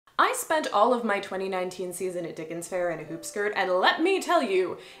I spent all of my 2019 season at Dickens Fair in a hoop skirt, and let me tell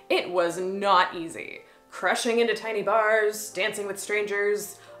you, it was not easy. Crushing into tiny bars, dancing with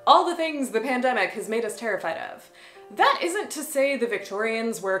strangers, all the things the pandemic has made us terrified of. That isn't to say the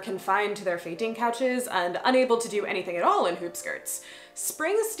Victorians were confined to their fainting couches and unable to do anything at all in hoop skirts.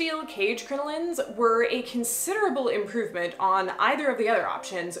 Spring steel cage crinolines were a considerable improvement on either of the other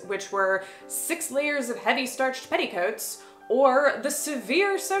options, which were 6 layers of heavy starched petticoats, or the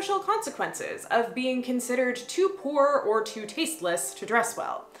severe social consequences of being considered too poor or too tasteless to dress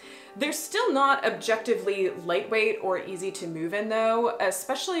well. They're still not objectively lightweight or easy to move in though,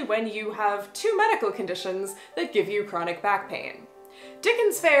 especially when you have 2 medical conditions that give you chronic back pain.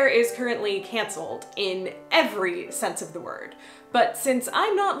 Dickens Fair is currently cancelled in every sense of the word, but since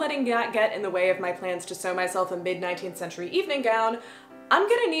I'm not letting that get in the way of my plans to sew myself a mid-19th century evening gown, I'm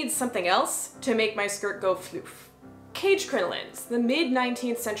gonna need something else to make my skirt go floof. Cage crinolines, the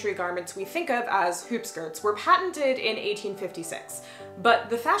mid-19th century garments we think of as hoop skirts, were patented in 1856, but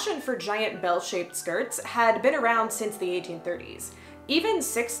the fashion for giant bell-shaped skirts had been around since the 1830s. Even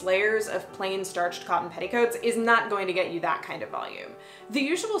 6 layers of plain starched cotton petticoats is not going to get you that kind of volume. The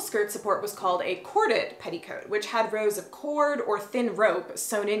usual skirt support was called a corded petticoat, which had rows of cord or thin rope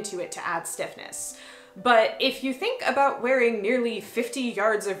sewn into it to add stiffness. But if you think about wearing nearly 50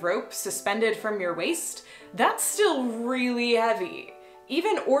 yards of rope suspended from your waist, that's still really heavy.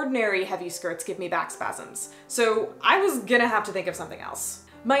 Even ordinary heavy skirts give me back spasms, so I was gonna have to think of something else.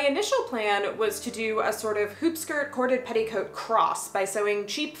 My initial plan was to do a sort of hoop skirt corded petticoat cross by sewing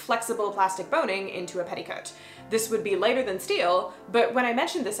cheap flexible plastic boning into a petticoat. This would be lighter than steel, but when I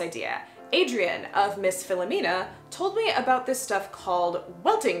mentioned this idea, Adrian of Miss Philomena told me about this stuff called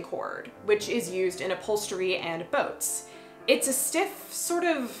welting cord, which is used in upholstery and boats. It's a stiff sort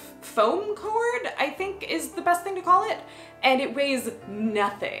of foam cord, I think is the best thing to call it, and it weighs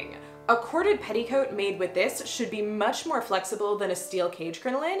nothing. A corded petticoat made with this should be much more flexible than a steel cage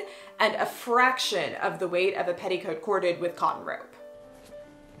crinoline, and a fraction of the weight of a petticoat corded with cotton rope.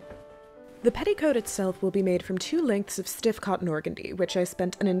 The petticoat itself will be made from 2 lengths of stiff cotton organdy, which I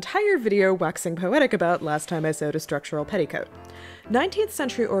spent an entire video waxing poetic about last time I sewed a structural petticoat. 19th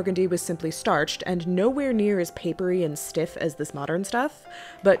century organdy was simply starched and nowhere near as papery and stiff as this modern stuff,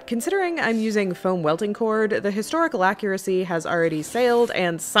 but considering I'm using foam welting cord, the historical accuracy has already sailed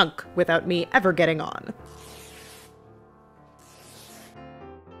and sunk without me ever getting on.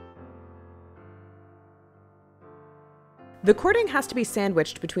 The cording has to be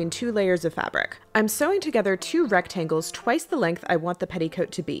sandwiched between 2 layers of fabric. I'm sewing together 2 rectangles twice the length I want the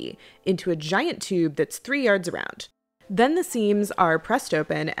petticoat to be, into a giant tube that's 3 yards around. Then the seams are pressed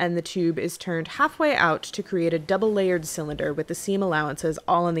open and the tube is turned halfway out to create a double-layered cylinder with the seam allowances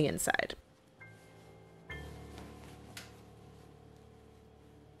all on the inside.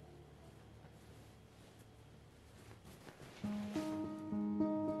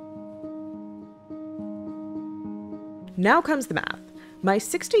 Now comes the math. My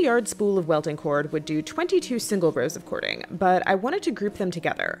 60-yard spool of welting cord would do 22 single rows of cording, but I wanted to group them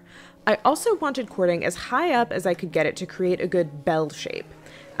together. I also wanted cording as high up as I could get it to create a good bell shape.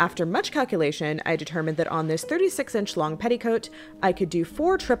 After much calculation, I determined that on this 36-inch long petticoat, I could do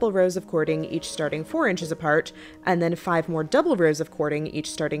 4 triple rows of cording, each starting 4 inches apart, and then 5 more double rows of cording,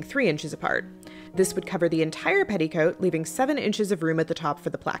 each starting 3 inches apart. This would cover the entire petticoat, leaving 7 inches of room at the top for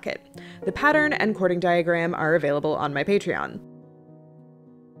the placket. The pattern and cording diagram are available on my Patreon.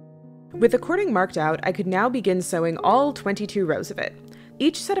 With the cording marked out, I could now begin sewing all 22 rows of it.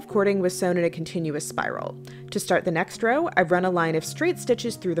 Each set of cording was sewn in a continuous spiral. To start the next row, I run a line of straight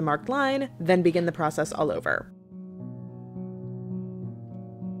stitches through the marked line, then begin the process all over.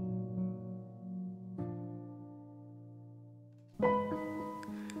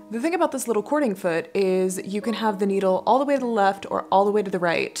 The thing about this little cording foot is you can have the needle all the way to the left or all the way to the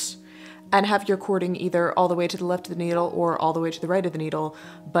right, and have your cording either all the way to the left of the needle or all the way to the right of the needle,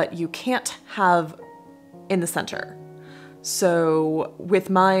 but you can't have in the center. So with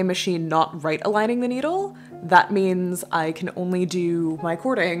my machine not right aligning the needle, that means I can only do my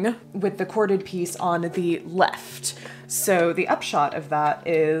cording with the corded piece on the left. So the upshot of that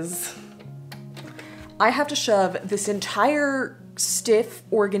is I have to shove this entire stiff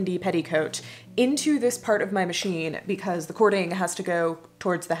organdy petticoat into this part of my machine because the cording has to go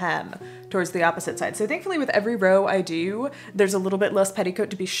towards the hem, towards the opposite side. So thankfully with every row I do, there's a little bit less petticoat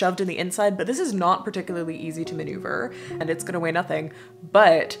to be shoved in the inside, but this is not particularly easy to maneuver and it's gonna weigh nothing,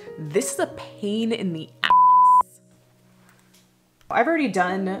 but this is a pain in the ass. I've already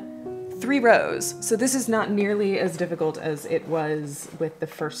done 3 rows, so this is not nearly as difficult as it was with the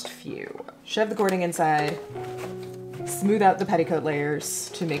first few. Shove the cording inside, Smooth out the petticoat layers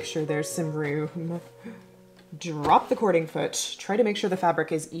to make sure there's some room. Drop the cording foot. Try to make sure the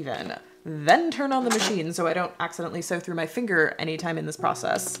fabric is even. Then turn on the machine so I don't accidentally sew through my finger anytime in this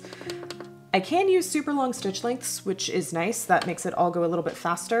process. I can use super long stitch lengths, which is nice. That makes it all go a little bit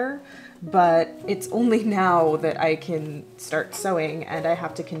faster, but it's only now that I can start sewing and I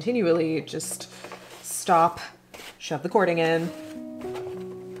have to continually just stop, shove the cording in,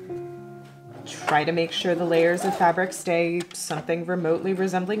 try to make sure the layers of fabric stay something remotely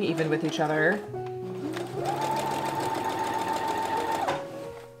resembling even with each other.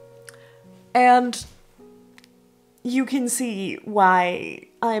 And you can see why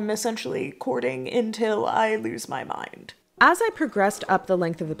I'm essentially cording until I lose my mind. As I progressed up the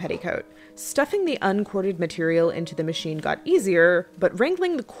length of the petticoat, stuffing the uncorded material into the machine got easier, but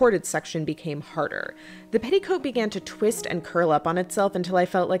wrangling the corded section became harder. The petticoat began to twist and curl up on itself until I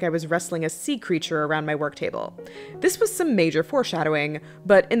felt like I was wrestling a sea creature around my work table. This was some major foreshadowing,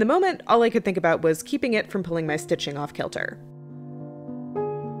 but in the moment, all I could think about was keeping it from pulling my stitching off kilter.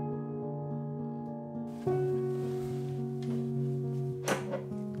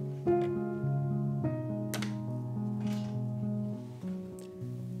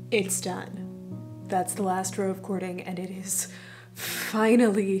 It's done. That's the last row of cording, and it is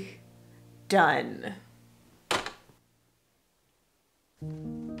finally done.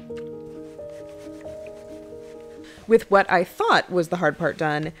 With what I thought was the hard part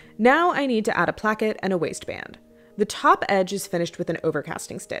done, now I need to add a placket and a waistband. The top edge is finished with an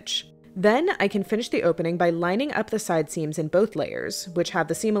overcasting stitch. Then I can finish the opening by lining up the side seams in both layers, which have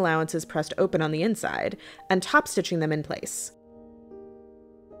the seam allowances pressed open on the inside, and top stitching them in place.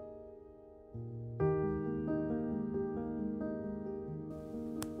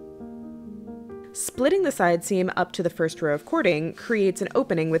 Splitting the side seam up to the first row of cording creates an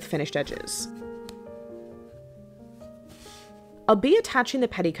opening with finished edges. I'll be attaching the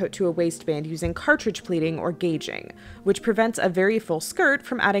petticoat to a waistband using cartridge pleating or gauging, which prevents a very full skirt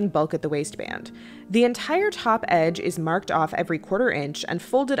from adding bulk at the waistband. The entire top edge is marked off every 1/4 inch and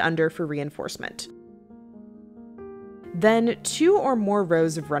folded under for reinforcement. Then 2 or more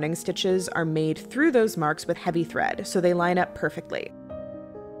rows of running stitches are made through those marks with heavy thread, so they line up perfectly.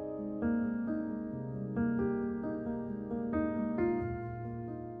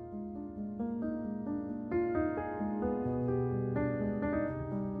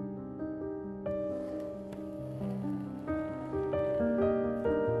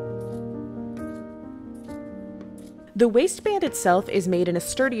 The waistband itself is made in a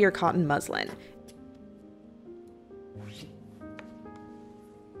sturdier cotton muslin.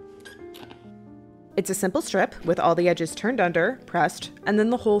 It's a simple strip with all the edges turned under, pressed, and then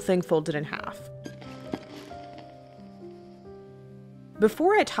the whole thing folded in half.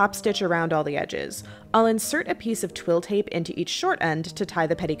 Before I top stitch around all the edges, I'll insert a piece of twill tape into each short end to tie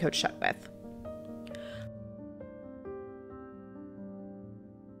the petticoat shut with.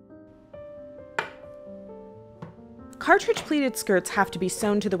 Cartridge pleated skirts have to be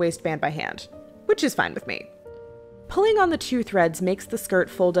sewn to the waistband by hand, which is fine with me. Pulling on the 2 threads makes the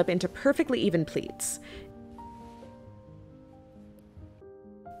skirt fold up into perfectly even pleats.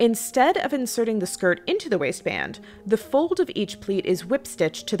 Instead of inserting the skirt into the waistband, the fold of each pleat is whip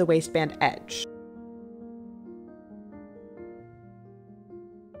stitched to the waistband edge.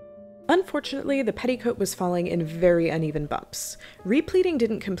 Unfortunately, the petticoat was falling in very uneven bumps. Repleating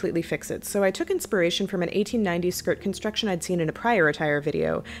didn't completely fix it, so I took inspiration from an 1890s skirt construction I'd seen in a prior attire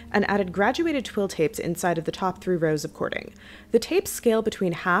video and added graduated twill tapes inside of the top 3 rows of cording. The tapes scale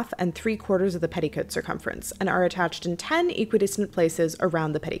between 1/2 and 3/4 of the petticoat circumference and are attached in 10 equidistant places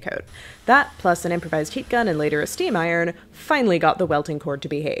around the petticoat. That, plus an improvised heat gun and later a steam iron, finally got the welting cord to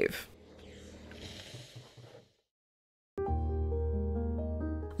behave.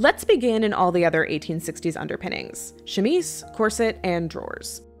 Let's begin in all the other 1860s underpinnings: chemise, corset, and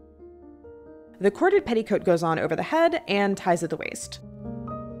drawers. The corded petticoat goes on over the head and ties at the waist.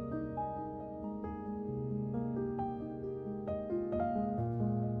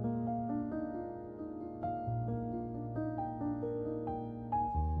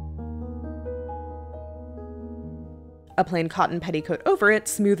 A plain cotton petticoat over it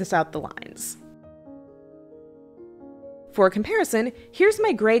smooths out the lines. For comparison, here's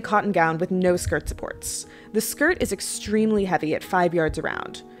my gray cotton gown with no skirt supports. The skirt is extremely heavy at 5 yards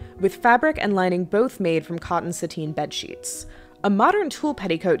around, with fabric and lining both made from cotton sateen bed sheets. A modern tulle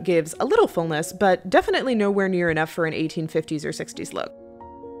petticoat gives a little fullness, but definitely nowhere near enough for an 1850s or 60s look.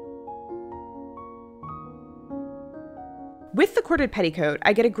 With the corded petticoat,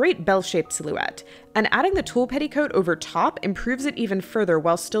 I get a great bell-shaped silhouette, and adding the tulle petticoat over top improves it even further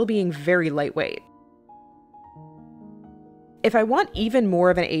while still being very lightweight. If I want even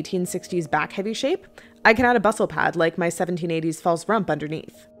more of an 1860s back-heavy shape, I can add a bustle pad like my 1780s false rump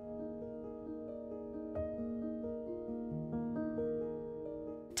underneath.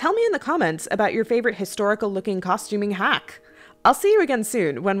 Tell me in the comments about your favorite historical-looking costuming hack. I'll see you again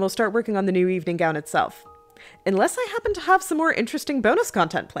soon when we'll start working on the new evening gown itself. Unless I happen to have some more interesting bonus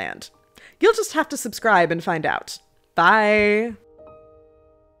content planned. You'll just have to subscribe and find out. Bye!